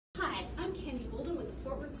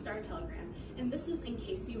Fort Worth Star-Telegram, and this is In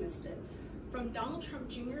Case You Missed It. From Donald Trump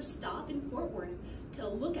Jr.'s stop in Fort Worth to a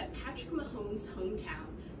look at Patrick Mahomes' hometown,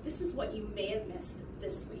 this is what you may have missed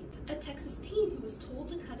this week. A Texas teen who was told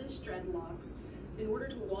to cut his dreadlocks in order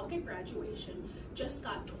to walk at graduation just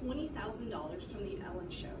got $20,000 from the Ellen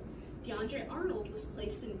Show. DeAndre Arnold was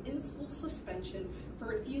placed in school suspension for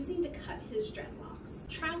refusing to cut his dreadlocks.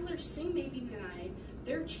 Travelers soon may be denied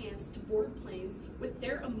their chance to board planes with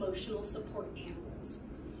their emotional support animals.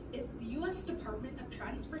 If the U.S. Department of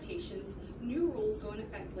Transportation's new rules go into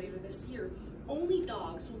effect later this year, only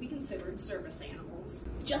dogs will be considered service animals.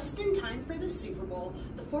 Just in time for the Super Bowl,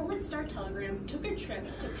 the Fort Worth Star-Telegram took a trip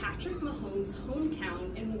to Patrick Mahomes'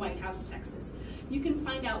 hometown in White House, Texas. You can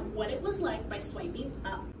find out what it was like by swiping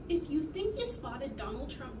up. If you think you spotted Donald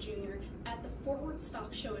Trump Jr. at the Fort Worth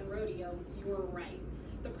Stock Show and Rodeo, you were right.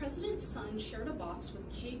 The president's son shared a box with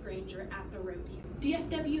Kay Granger at the rodeo.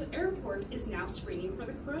 DFW Airport is now screening for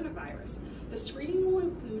the coronavirus. The screening will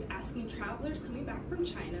include asking travelers coming back from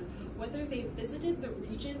China whether they visited the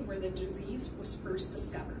region where the disease was first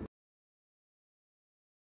discovered.